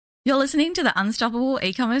You're listening to the Unstoppable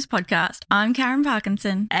E-commerce podcast. I'm Karen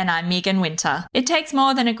Parkinson. And I'm Megan Winter. It takes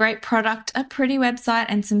more than a great product, a pretty website,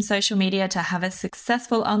 and some social media to have a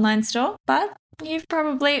successful online store, but you've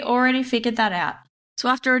probably already figured that out. So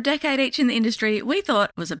after a decade each in the industry, we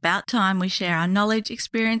thought it was about time we share our knowledge,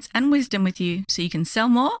 experience, and wisdom with you so you can sell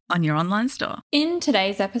more on your online store. In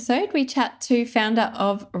today's episode, we chat to founder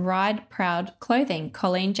of Ride Proud Clothing,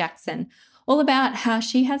 Colleen Jackson, all about how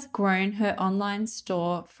she has grown her online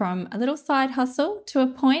store from a little side hustle to a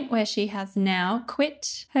point where she has now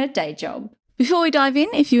quit her day job. Before we dive in,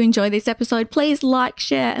 if you enjoy this episode, please like,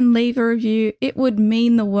 share, and leave a review. It would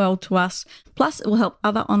mean the world to us. Plus, it will help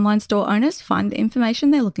other online store owners find the information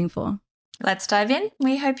they're looking for. Let's dive in.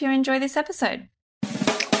 We hope you enjoy this episode.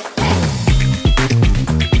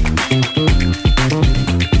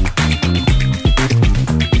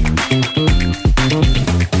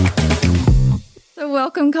 So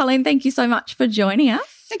welcome, Colleen. Thank you so much for joining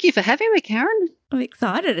us. Thank you for having me, Karen. I'm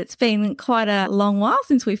excited. It's been quite a long while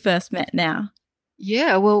since we first met now.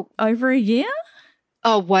 Yeah, well... Over a year?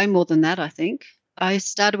 Oh, way more than that, I think. I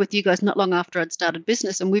started with you guys not long after I'd started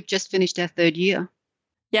business, and we've just finished our third year.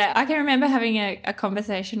 Yeah, I can remember having a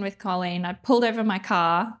conversation with Colleen. I pulled over my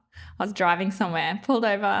car. I was driving somewhere, pulled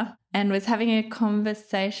over and was having a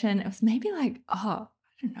conversation. It was maybe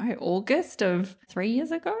August of 3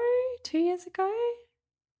 years ago, 2 years ago.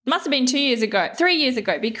 It must have been 2 years ago, 3 years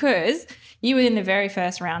ago, because you were in the very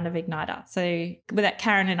first round of Igniter. So that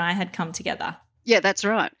Karen and I had come together. Yeah, that's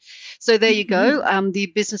right. So there you go. The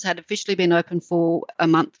business had officially been open for a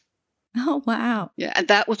month. Oh, wow. Yeah, and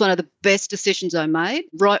that was one of the best decisions I made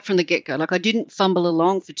right from the get-go. Like, I didn't fumble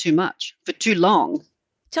along for too long.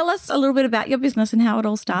 Tell us a little bit about your business and how it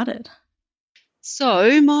all started.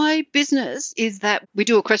 So my business is that we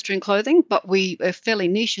do equestrian clothing, but we are fairly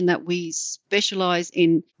niche in that we specialise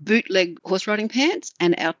in bootleg horse riding pants,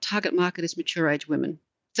 and our target market is mature age women.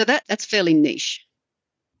 So that's fairly niche.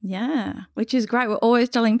 Yeah, which is great. We're always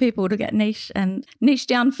telling people to get niche and niche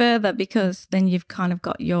down further, because then you've kind of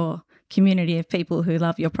got your community of people who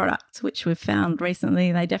love your products, which we've found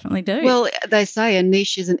recently they definitely do. Well, they say a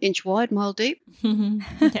niche is an inch wide, mile deep.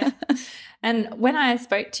 Yeah. And when I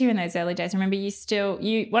spoke to you in those early days, I remember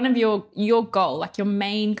one of your goal, like your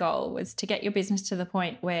main goal, was to get your business to the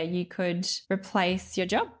point where you could replace your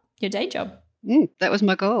day job. That was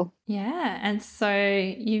my goal. Yeah. And so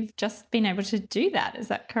you've just been able to do that. Is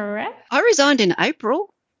that correct? I resigned in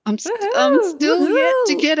April. I'm still yet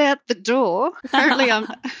to get out the door.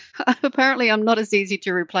 Apparently I'm not as easy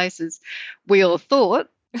to replace as we all thought.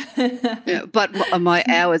 Yeah, but my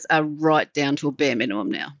hours are right down to a bare minimum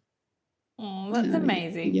now. Oh, that's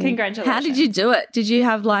amazing. Yeah. Congratulations. How did you do it? Did you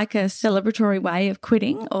have like a celebratory way of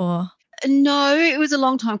quitting, or? No, it was a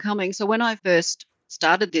long time coming. So when I first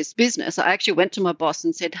started this business, I actually went to my boss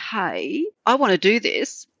and said, hey, I want to do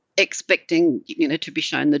this, expecting, to be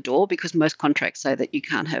shown the door, because most contracts say that you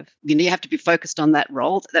can't have, you have to be focused on that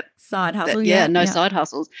role. That side hustle, side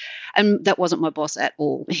hustles. And that wasn't my boss at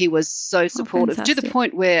all. He was so supportive, to the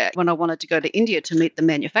point where when I wanted to go to India to meet the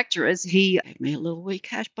manufacturers, he gave me a little wee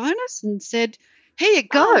cash bonus and said, here you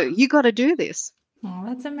go, you got to do this. Oh,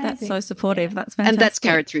 that's amazing. That's so supportive. That's fantastic. And that's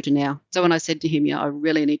carried through to now. So when I said to him, I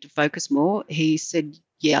really need to focus more, he said,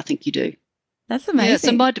 yeah, I think you do. That's amazing. Yeah,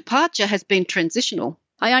 so my departure has been transitional.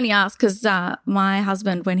 I only asked because my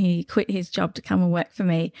husband, when he quit his job to come and work for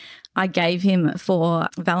me, I gave him for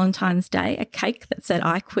Valentine's Day a cake that said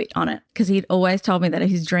I quit on it, because he'd always told me that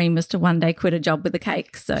his dream was to one day quit a job with a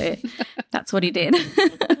cake. So that's what he did.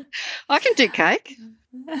 I can do cake.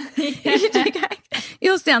 You do cake.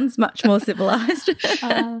 Yours sounds much more civilised.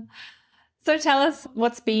 So tell us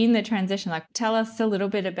what's been the transition. Like, tell us a little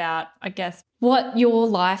bit about, I guess, what your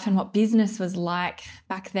life and what business was like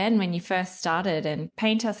back then when you first started, and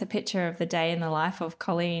paint us a picture of the day in the life of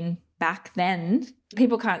Colleen back then.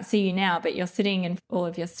 People can't see you now, but you're sitting in all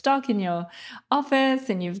of your stock in your office,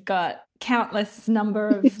 and you've got countless number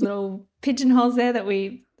of little pigeonholes there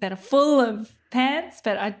that are full of pants,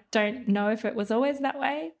 but I don't know if it was always that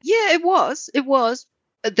way. Yeah, it was.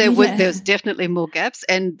 There was definitely more gaps,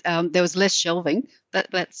 and there was less shelving.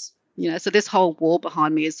 That's so this whole wall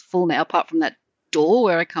behind me is full now, apart from that door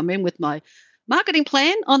where I come in with my marketing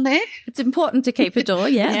plan on there. It's important to keep a door,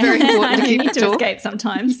 yeah. It's very important to keep you need a to door. escape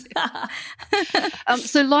sometimes.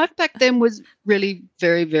 So life back then was really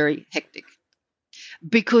very, very hectic,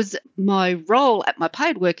 because my role at my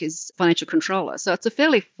paid work is financial controller. So it's a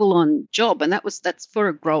fairly full-on job, and that's for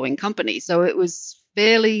a growing company. So it was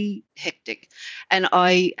fairly hectic, and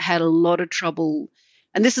I had a lot of trouble.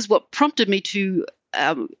 And this is what prompted me to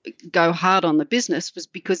go hard on the business, was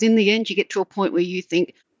because in the end you get to a point where you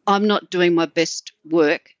think, I'm not doing my best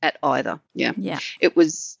work at either. Yeah. Yeah. It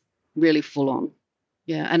was really full on.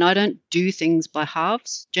 Yeah. And I don't do things by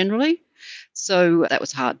halves generally. So that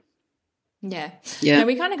was hard. Yeah. Yeah. No,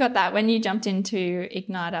 we kind of got that when you jumped into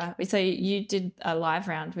Igniter. So you did a live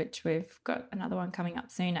round, which we've got another one coming up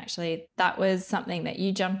soon, actually. That was something that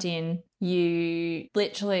you jumped in. You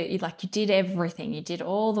literally, you did everything. You did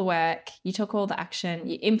all the work. You took all the action.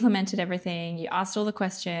 You implemented everything. You asked all the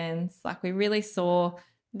questions. Like, we really saw,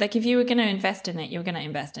 like, if you were going to invest in it, you were going to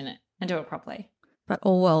invest in it and do it properly. But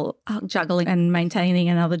all while juggling and maintaining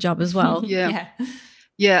another job as well. Yeah.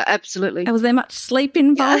 Yeah, absolutely. Was there much sleep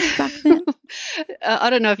involved back then?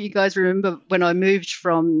 I don't know if you guys remember when I moved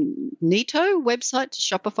from Neato website to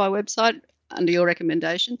Shopify website under your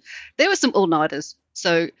recommendation. There were some all-nighters.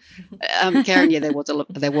 So, Karen, yeah, there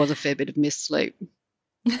was a fair bit of missed sleep.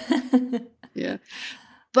 Yeah,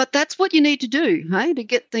 but that's what you need to do, hey, to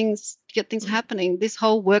get things happening. This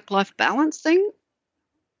whole work-life balance thing.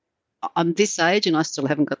 I'm this age and I still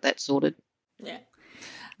haven't got that sorted. Yeah.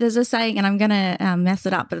 There's a saying, and I'm going to mess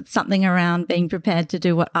it up, but it's something around being prepared to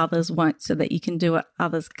do what others won't so that you can do what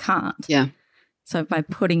others can't. Yeah. So by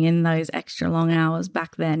putting in those extra long hours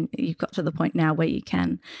back then, you've got to the point now where you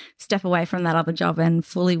can step away from that other job and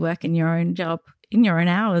fully work in your own job in your own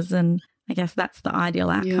hours. And I guess that's the ideal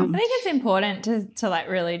outcome. I think it's important to like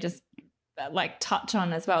really just like touch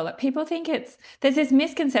on as well. Like, people think there's this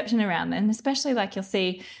misconception around them, especially like you'll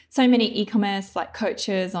see so many e-commerce like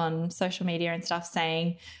coaches on social media and stuff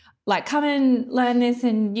saying like, come and learn this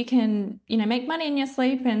and you can, make money in your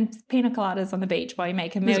sleep and pina coladas on the beach while you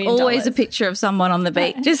make $1 million. There's always a picture of someone on the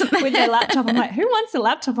beach, isn't there? With their laptop. I'm like, who wants a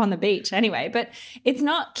laptop on the beach anyway? But it's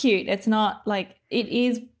not cute. It's not like, it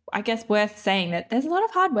is, I guess, worth saying that there's a lot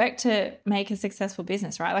of hard work to make a successful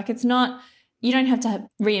business, right? Like, it's not, you don't have to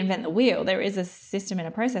reinvent the wheel. There is a system and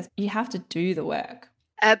a process. You have to do the work.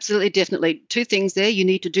 Absolutely, definitely. Two things there. You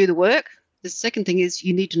need to do the work. The second thing is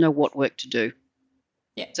you need to know what work to do.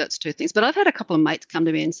 Yeah. So it's two things. But I've had a couple of mates come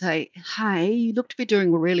to me and say, hey, you look to be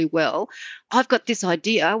doing really well. I've got this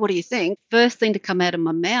idea. What do you think? First thing to come out of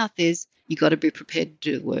my mouth is you got to be prepared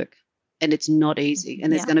to do the work. And it's not easy.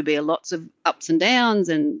 And there's going to be lots of ups and downs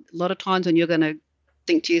and a lot of times when you're going to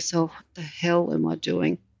think to yourself, what the hell am I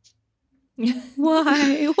doing?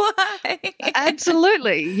 Why?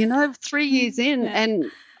 Absolutely. 3 years in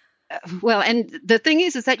and the thing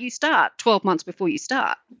is that you start 12 months before you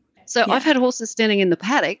start. So I've had horses standing in the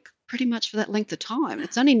paddock pretty much for that length of time.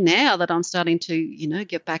 It's only now that I'm starting to,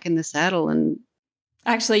 get back in the saddle and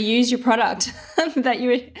actually use your product that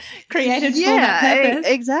you created for that purpose.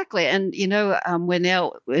 Exactly. And, we're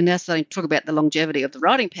now starting to talk about the longevity of the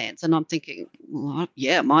riding pants. And I'm thinking, well,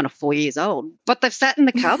 yeah, mine are 4 years old. But they've sat in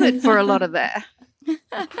the cupboard for a lot of that.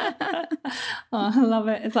 Oh, I love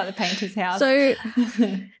it. It's like the painter's house. So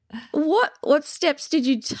what steps did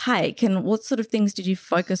you take and what sort of things did you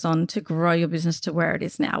focus on to grow your business to where it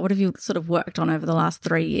is now? What have you sort of worked on over the last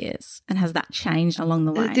 3 years and has that changed along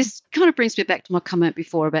the way? This kind of brings me back to my comment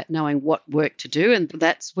before about knowing what work to do, and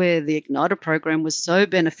that's where the Igniter program was so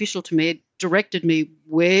beneficial to me. It directed me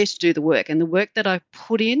where to do the work, and the work that I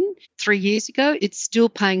put in 3 years ago, it's still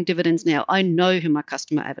paying dividends now. I know who my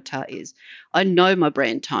customer avatar is. I know my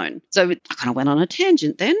brand tone. So I kind of went on a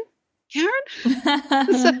tangent then. Karen?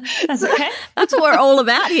 That's okay. That's what we're all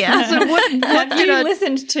about here. So have you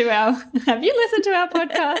listened to our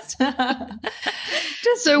podcast?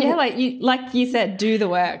 Like you said, do the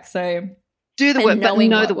work. So do the work, but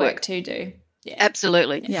know the work to do. Yeah.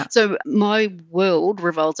 Absolutely. Yeah. So my world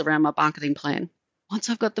revolves around my marketing plan. Once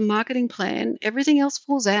I've got the marketing plan, everything else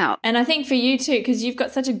falls out. And I think for you too, because you've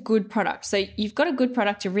got such a good product. So you've got a good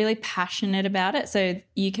product, you're really passionate about it. So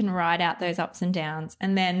you can ride out those ups and downs.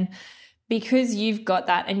 And then because you've got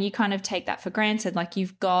that and you kind of take that for granted, like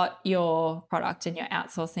you've got your product and your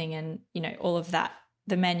outsourcing and, all of that,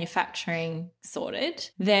 the manufacturing sorted,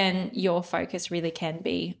 then your focus really can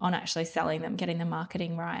be on actually selling them, getting the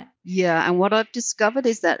marketing right. Yeah, and what I've discovered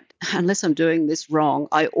is that unless I'm doing this wrong,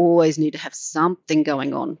 I always need to have something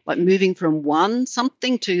going on, like moving from one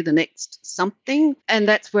something to the next something. And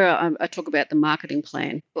that's where I talk about the marketing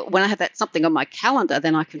plan. But when I have that something on my calendar,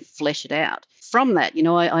 then I can flesh it out. From that,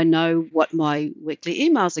 I know what my weekly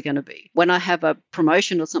emails are going to be. When I have a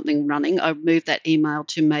promotion or something running, I move that email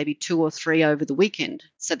to maybe 2 or 3 over the weekend.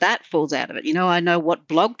 So that falls out of it. I know what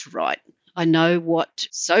blog to write. I know what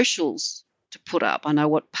socials to put up. I know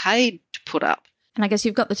what paid to put up. And I guess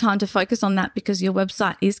you've got the time to focus on that because your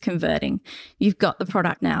website is converting. You've got the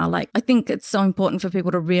product now. Like, I think it's so important for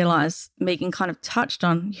people to realize, Megan kind of touched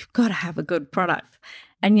on, you've got to have a good product.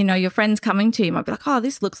 And, your friends coming to you might be like, oh,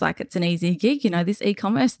 this looks like it's an easy gig. This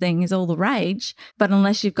e-commerce thing is all the rage. But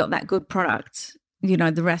unless you've got that good product,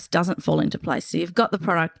 the rest doesn't fall into place. So you've got the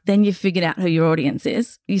product, then you've figured out who your audience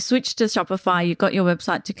is. You switch to Shopify, you've got your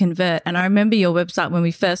website to convert. And I remember your website when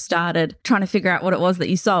we first started trying to figure out what it was that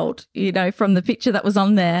you sold, from the picture that was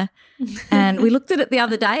on there. And we looked at it the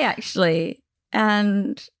other day, actually,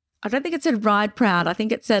 and I don't think it said Ride Proud. I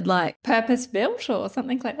think it said like Purpose Built or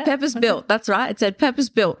something like that. Purpose Built. That's right. It said Purpose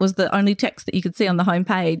Built was the only text that you could see on the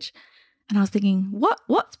homepage. And I was thinking,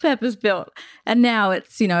 what's Purpose Built? And now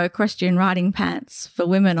it's, equestrian riding pants for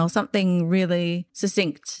women or something really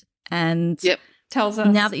succinct. And tells us.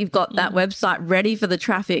 Now that you've got that website ready for the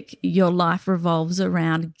traffic, your life revolves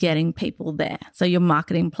around getting people there. So your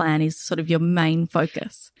marketing plan is sort of your main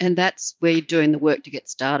focus. And that's where you're doing the work to get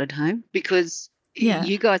started, home, because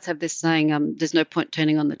you guys have this saying, there's no point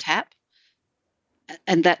turning on the tap.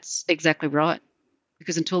 And that's exactly right.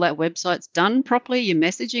 Because until that website's done properly, your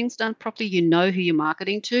messaging's done properly, you know who you're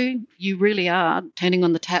marketing to, you really are turning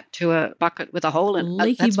on the tap to a bucket with a hole in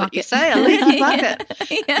it. That's bucket. What you say, a leaky bucket.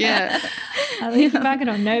 Yeah. A leaky bucket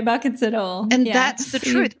or no buckets at all. And that's the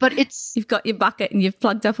truth. But you've got your bucket and you've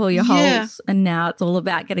plugged up all your holes, and now it's all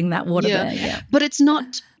about getting that water there. Yeah. But it's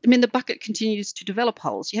not, the bucket continues to develop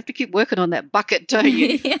holes. You have to keep working on that bucket, don't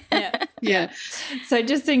you? Yeah. So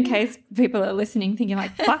just in case people are listening thinking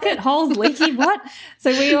like, bucket holes, leaky, what?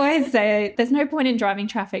 So we always say there's no point in driving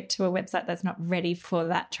traffic to a website that's not ready for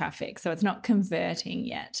that traffic. So it's not converting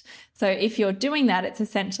yet. So if you're doing that, it's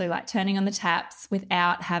essentially like turning on the taps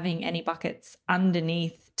without having any buckets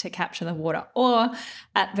underneath to capture the water, or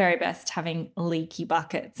at very best having leaky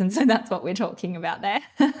buckets. And so that's what we're talking about there.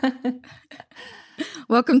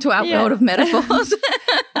 Welcome to our world of metaphors.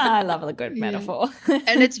 I love a good metaphor.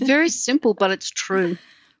 And it's very simple, but it's true.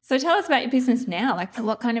 So tell us about your business now. Like,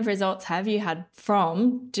 what kind of results have you had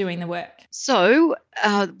from doing the work? So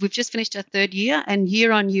we've just finished our third year, and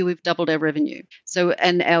year on year we've doubled our revenue. So,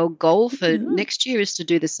 and our goal for next year is to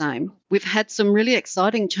do the same. We've had some really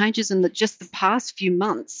exciting changes in just the past few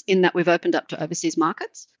months, in that we've opened up to overseas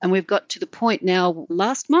markets, and we've got to the point now.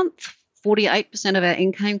 Last month, 48% of our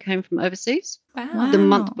income came from overseas. Wow. The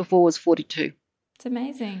month before was 42%. It's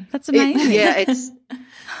amazing. That's amazing. It's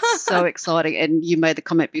so exciting. And you made the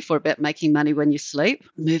comment before about making money when you sleep.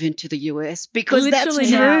 Move into the US, because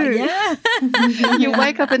literally that's true. You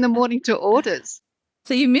wake up in the morning to orders.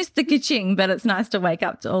 So you missed the ka-ching, but it's nice to wake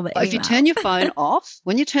up to all the emails. If you turn your phone off,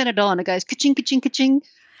 when you turn it on, it goes ka-ching, ka-ching, ka-ching.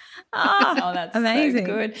 Oh, that's amazing.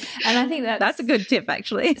 So good. And I think that's a good tip,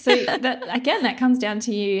 actually. So that comes down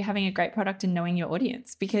to you having a great product and knowing your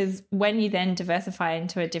audience, because when you then diversify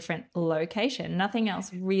into a different location, nothing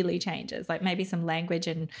else really changes, like maybe some language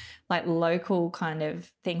and like local kind of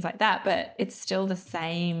things like that, but it's still the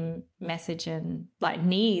same message and like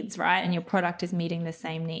needs, right? And your product is meeting the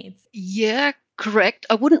same needs. Yeah, correct.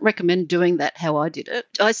 I wouldn't recommend doing that how I did it.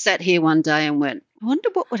 I sat here one day and went, I wonder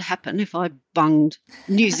what would happen if I bunged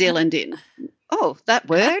New Zealand in. Oh, that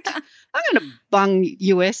worked. I'm going to bung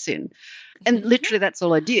US in. And literally that's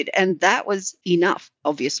all I did. And that was enough,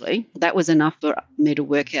 obviously. That was enough for me to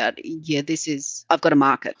work out, I've got a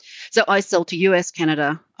market. So I sell to US,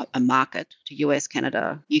 Canada, a market to US,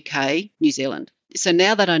 Canada, UK, New Zealand. So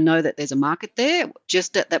now that I know that there's a market there,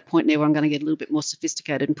 just at that point now I'm going to get a little bit more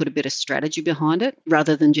sophisticated and put a bit of strategy behind it,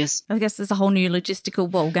 rather than just... I guess there's a whole new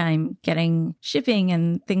logistical ball game, getting shipping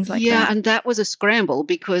and things like that. Yeah, and that was a scramble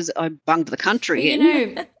because I bunged the country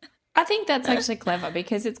in. I think that's actually clever,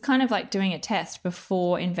 because it's kind of like doing a test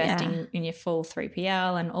before investing in your full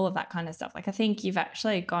 3PL and all of that kind of stuff. Like, I think you've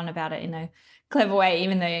actually gone about it in a clever way,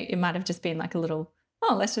 even though it might have just been like a little...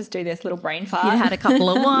 oh, let's just do this little brain fart. You had a couple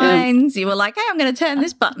of wines. You were like, hey, I'm going to turn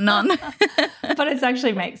this button on. But it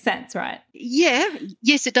actually makes sense, right? Yeah.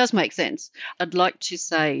 Yes, it does make sense. I'd like to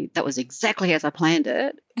say that was exactly as I planned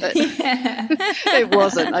it. But it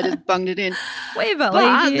wasn't. I just bunged it in.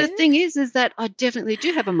 But the thing is that I definitely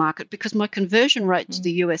do have a market, because my conversion rate to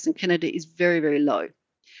the US and Canada is very, very low.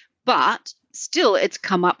 But still, it's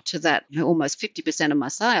come up to that almost 50% of my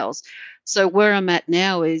sales. So where I'm at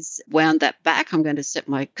now is wound that back. I'm going to set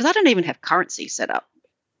because I don't even have currency set up.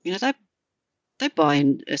 They buy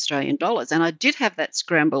in Australian dollars. And I did have that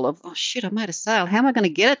scramble of, oh, shit, I made a sale. How am I going to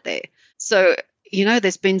get it there? So,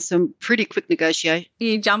 there's been some pretty quick negotiation.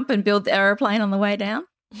 You jump and build the aeroplane on the way down?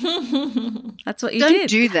 That's what you did. Don't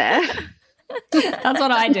do that. That's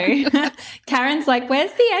what I do. Karen's like,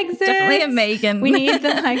 where's the exit? Definitely a Megan. We need the,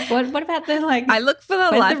 like, what about the, like, I look for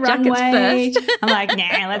the life runway? jackets first. I'm like,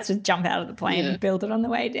 nah, let's just jump out of the plane and build it on the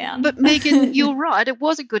way down. But Megan, you're right. It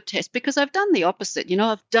was a good test because I've done the opposite. You know,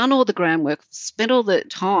 I've done all the groundwork, spent all the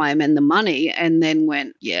time and the money, and then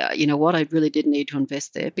went, yeah, you know what? I really did need to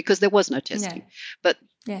invest there because there was no testing. Yeah. But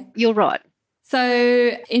you're right.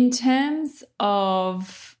 So in terms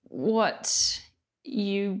of what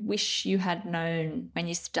you wish you had known when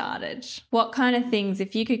you started, what kind of things,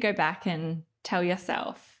 if you could go back and tell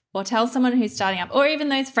yourself or tell someone who's starting up, or even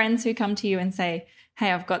those friends who come to you and say,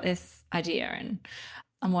 hey, I've got this idea and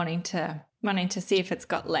I'm wanting to see if it's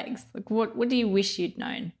got legs. Like, what do you wish you'd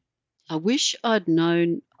known? I wish I'd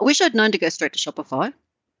known to go straight to Shopify.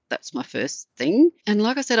 That's my first thing. And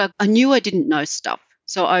like I said, I knew I didn't know stuff.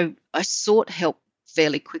 So I sought help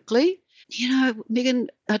fairly quickly. You know, Megan,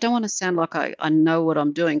 I don't want to sound like I know what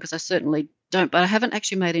I'm doing because I certainly don't, but I haven't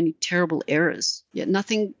actually made any terrible errors. Yeah,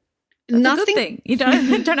 nothing. That's a good thing. You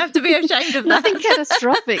don't have to be ashamed of that. Nothing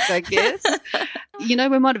catastrophic, I guess. You know,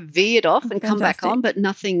 we might have veered off and come back on, but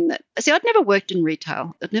nothing that... See, I'd never worked in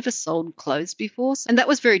retail. I'd never sold clothes before, and that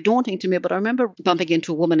was very daunting to me. But I remember bumping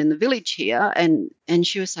into a woman in the village here, and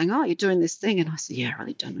she was saying, oh, you're doing this thing. And I said, yeah, I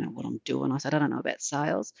really don't know what I'm doing. I said, I don't know about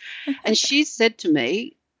sales. And she said to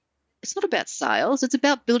me, it's not about sales. It's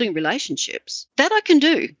about building relationships. That I can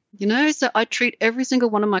do, you know. So I treat every single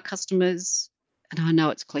one of my customers, and I know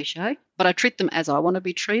it's cliche, but I treat them as I want to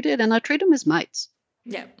be treated, and I treat them as mates.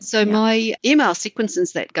 Yeah. So my email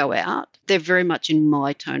sequences that go out, they're very much in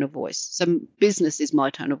my tone of voice. So business is my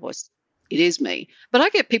tone of voice. It is me. But I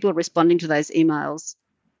get people responding to those emails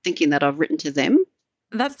thinking that I've written to them.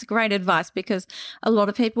 That's great advice because a lot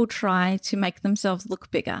of people try to make themselves look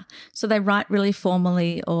bigger. So they write really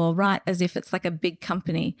formally or write as if it's like a big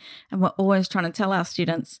company. And we're always trying to tell our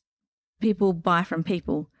students, people buy from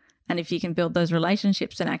people. And if you can build those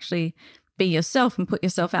relationships and actually be yourself and put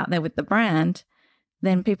yourself out there with the brand,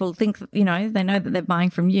 then people think, you know, they know that they're buying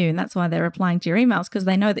from you. And that's why they're replying to your emails because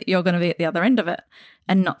they know that you're going to be at the other end of it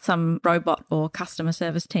and not some robot or customer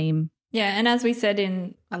service team. Yeah, and as we said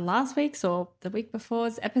in last week's or the week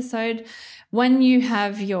before's episode, when you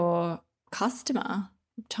have your customer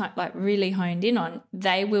like really honed in on,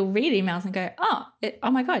 they will read emails and go,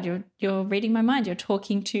 oh my God, you're reading my mind, you're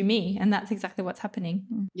talking to me, and that's exactly what's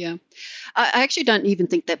happening. Yeah. I actually don't even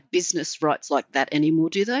think that business writes like that anymore,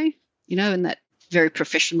 do they? You know, in that very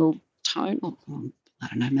professional tone. Oh, I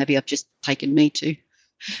don't know, maybe I've just taken me to.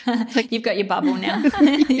 You've got your bubble now.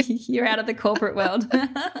 You're out of the corporate world.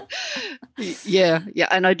 Yeah,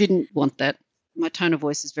 and I didn't want that. My tone of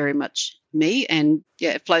voice is very much me, and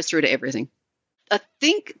it flows through to everything. I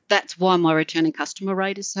think that's why my returning customer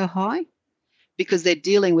rate is so high, because they're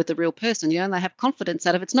dealing with a real person, you know, and they have confidence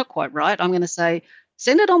that if it's not quite right, I'm going to say,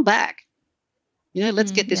 send it on back. You know,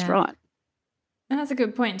 let's get this right. And that's a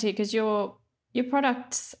good point too, because your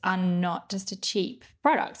products are not just a cheap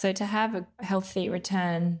product. So to have a healthy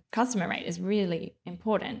return customer rate is really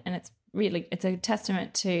important. And it's a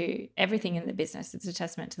testament to everything in the business. It's a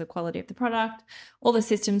testament to the quality of the product, all the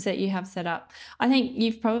systems that you have set up. I think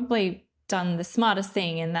you've probably done the smartest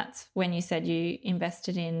thing, and that's when you said you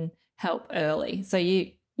invested in help early. So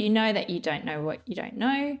you know that you don't know what you don't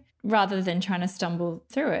know, rather than trying to stumble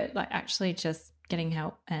through it, like actually just getting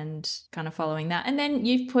help and kind of following that. And then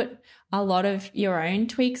you've put a lot of your own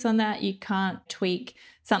tweaks on that. You can't tweak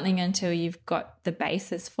something until you've got the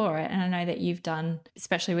basis for it. And I know that you've done,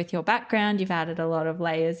 especially with your background, you've added a lot of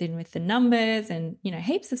layers in with the numbers and, you know,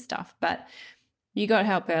 heaps of stuff, but you got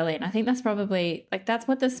help early. And I think that's probably like, that's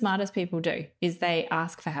what the smartest people do, is they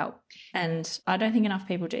ask for help. And I don't think enough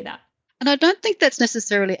people do that. And I don't think that's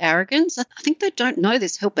necessarily arrogance. I think they don't know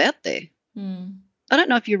there's help out there. I don't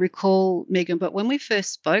know if you recall, Megan, but when we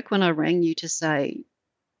first spoke, when I rang you to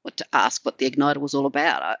ask what the Igniter was all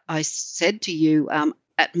about, I said to you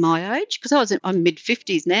at my age, because I'm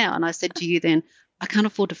mid-50s now, and I said to you then, I can't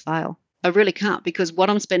afford to fail. I really can't, because what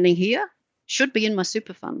I'm spending here should be in my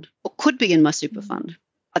super fund or could be in my super fund.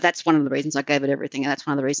 That's one of the reasons I gave it everything, and that's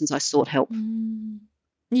one of the reasons I sought help.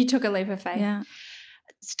 You took a leap of faith. Yeah.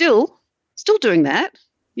 Still doing that.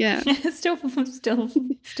 Yeah. still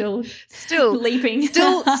leaping.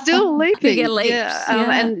 Still leaping. Yeah.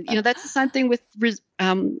 And, you know, that's the same thing with,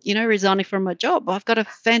 resigning from my job. I've got a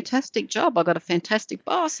fantastic job. I've got a fantastic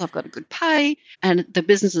boss. I've got a good pay. And the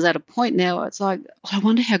business is at a point now where it's like, I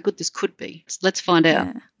wonder how good this could be. Let's find out.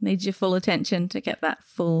 Yeah. Needs your full attention to get that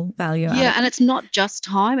full value out. Yeah. And it's not just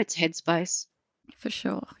time, it's headspace. For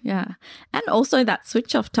sure. Yeah. And also that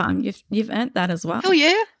switch off time. You've earned that as well. Oh,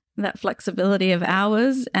 yeah. That flexibility of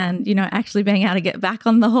hours and, you know, actually being able to get back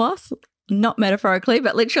on the horse. not metaphorically,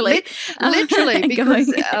 but literally. Literally,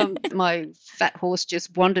 because going. My fat horse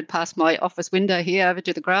just wandered past my office window here over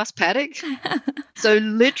to the grass paddock. So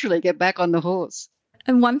literally get back on the horse.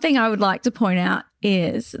 And one thing I would like to point out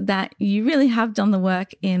is that you really have done the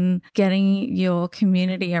work in getting your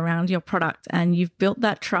community around your product, and you've built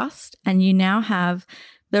that trust, and you now have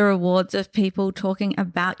the rewards of people talking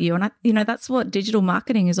about you. And that's what digital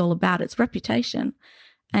marketing is all about. It's reputation.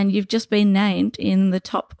 And you've just been named in the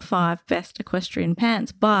top 5 best equestrian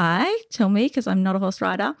pants by, tell me, because I'm not a horse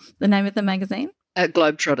rider, the name of the magazine?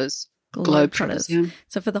 Globetrotters. Globetrotters, yeah.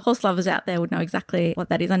 So for the horse lovers out there would know exactly what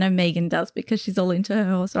that is. I know Megan does because she's all into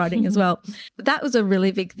her horse riding as well. But that was a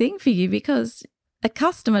really big thing for you because a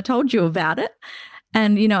customer told you about it.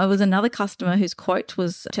 And, it was another customer whose quote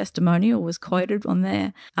was testimonial, was quoted on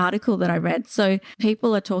their article that I read. So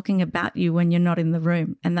people are talking about you when you're not in the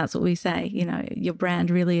room. And that's what we say. Your brand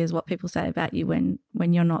really is what people say about you when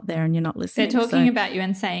you're not there and you're not listening. They're talking about you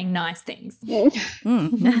and saying nice things.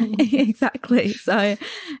 Exactly. So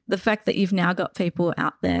the fact that you've now got people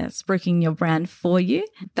out there spruiking your brand for you,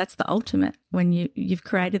 that's the ultimate. When you've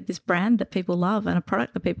created this brand that people love and a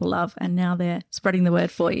product that people love, and now they're spreading the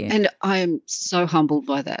word for you. And I am so humbled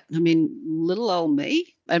by that. I mean, little old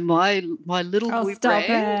me and my little wee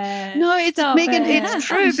brand. No, it's Stop Megan. it. It's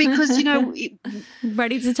true because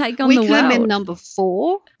Ready to take on we the world. come in number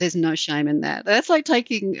 4. There's no shame in that. That's like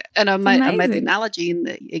taking, and I made the analogy in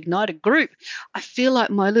the Igniter group. I feel like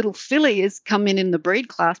my little filly has come in the breed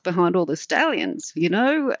class behind all the stallions. We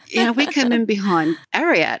come in behind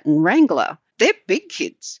Ariat and Wrangler. They're big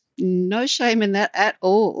kids. No shame in that at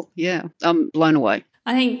all. Yeah, I'm blown away.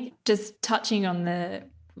 I think just touching on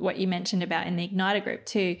what you mentioned about in the Igniter group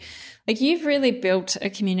too, like you've really built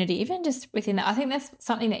a community even just within that. I think that's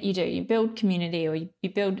something that you do. You build community, or you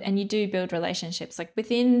do build relationships like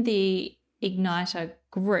within the Igniter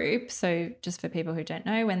group. So just for people who don't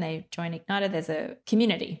know, when they join Igniter, there's a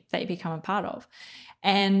community that you become a part of.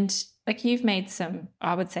 And like you've made some,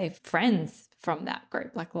 I would say, friends from that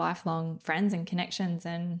group, like lifelong friends and connections.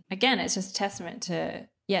 And again, it's just a testament to,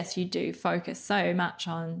 yes, you do focus so much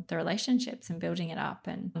on the relationships and building it up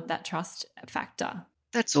and that trust factor.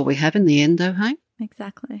 That's all we have in the end though, hey?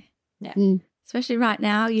 Exactly. Yeah. Especially right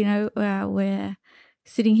now, we're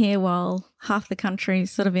sitting here while half the country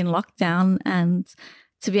is sort of in lockdown, and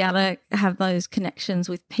to be able to have those connections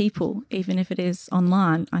with people, even if it is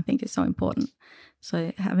online, I think is so important.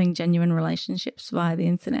 So having genuine relationships via the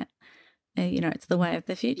internet, it's the way of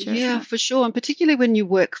the future. Yeah, for sure. And particularly when you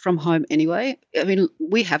work from home anyway. I mean,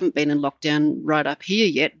 we haven't been in lockdown right up here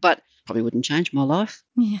yet, but probably wouldn't change my life.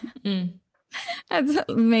 Yeah. That's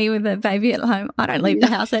me with a baby at home. I don't leave the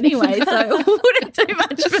house anyway, so it wouldn't do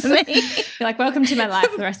much for me. You're like, welcome to my life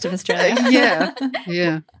for the rest of Australia.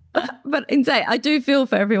 Yeah. But I do feel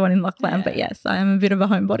for everyone in lockdown, but yes, I am a bit of a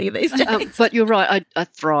homebody these days. But you're right, I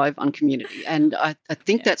thrive on community, and I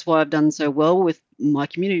think that's why I've done so well with my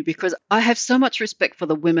community, because I have so much respect for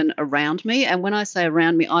the women around me. And when I say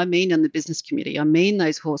around me, I mean in the business community. I mean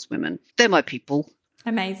those horsewomen. They're my people.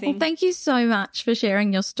 Amazing. Well, thank you so much for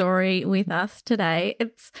sharing your story with us today.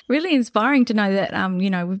 It's really inspiring to know that,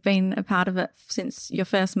 we've been a part of it since your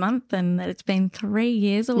first month, and that it's been 3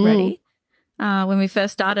 years already. When we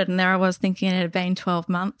first started, and there I was thinking it had been 12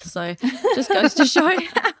 months. So it just goes to show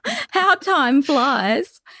how time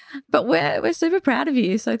flies. But we're super proud of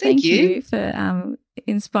you. So thank you for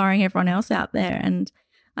inspiring everyone else out there. And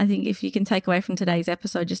I think if you can take away from today's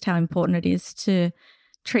episode just how important it is to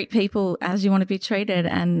treat people as you want to be treated,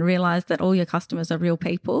 and realize that all your customers are real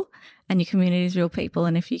people and your community is real people.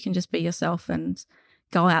 And if you can just be yourself and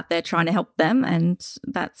go out there trying to help them, and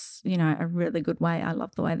that's, a really good way. I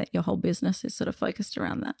love the way that your whole business is sort of focused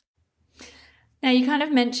around that. Now, you kind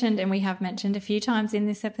of mentioned, and we have mentioned a few times in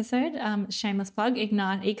this episode, shameless plug,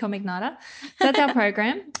 Ecom Igniter. So that's our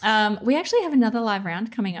program. We actually have another live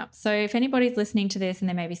round coming up. So if anybody's listening to this and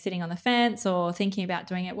they may be sitting on the fence or thinking about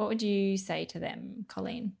doing it, what would you say to them,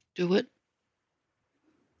 Colleen? Do it.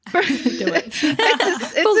 Do it.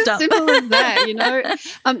 It's as simple as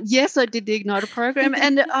that, Yes, I did the Igniter program,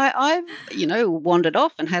 and I've wandered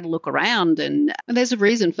off and had a look around, and there's a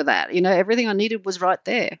reason for that. Everything I needed was right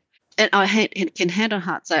there. And I can hand on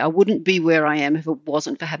heart say I wouldn't be where I am if it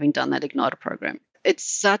wasn't for having done that Igniter program. It's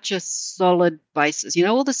such a solid basis.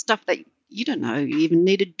 All the stuff that you don't know you even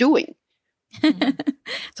needed doing.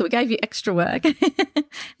 So we gave you extra work.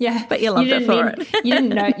 Yeah. But you loved it for it. You didn't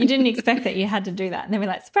know. You didn't expect that you had to do that. And then we're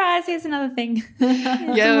like, surprise, here's another thing.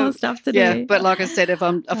 Some more stuff to do. Yeah, but like I said, if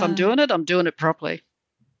I'm doing it, I'm doing it properly.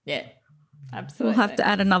 Yeah. Absolutely. We'll have to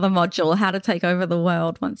add another module, how to take over the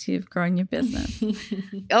world once you've grown your business.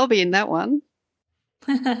 I'll be in that one.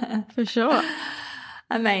 For sure.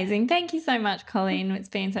 Amazing. Thank you so much, Colleen. It's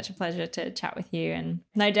been such a pleasure to chat with you, and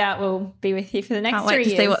no doubt we'll be with you for the next Can't 3 wait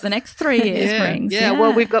years. to see what the next 3 years brings. Yeah,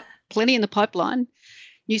 well, we've got plenty in the pipeline.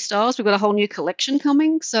 New styles. We've got a whole new collection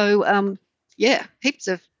coming. So, heaps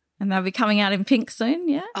of. And they'll be coming out in pink soon,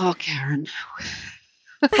 yeah? Oh, Karen.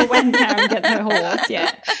 For when Karen gets her horse,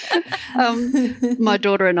 yeah. My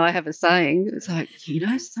daughter and I have a saying. It's like,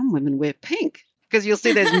 some women wear pink, because you'll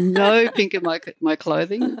see there's no pink in my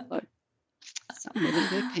clothing. Like, some women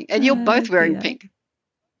wear pink. And you're both wearing pink.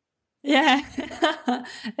 Yeah.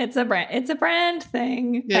 It's a brand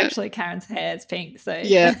thing. Yeah. Actually, Karen's hair is pink, so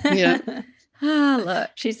Yeah.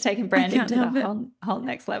 Look. She's taken branding to the whole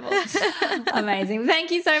next level. Amazing.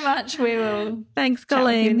 Thank you so much. We will Thanks, chat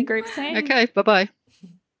with you in the Colleen. group soon. Okay, bye-bye.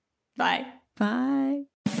 Bye. Bye.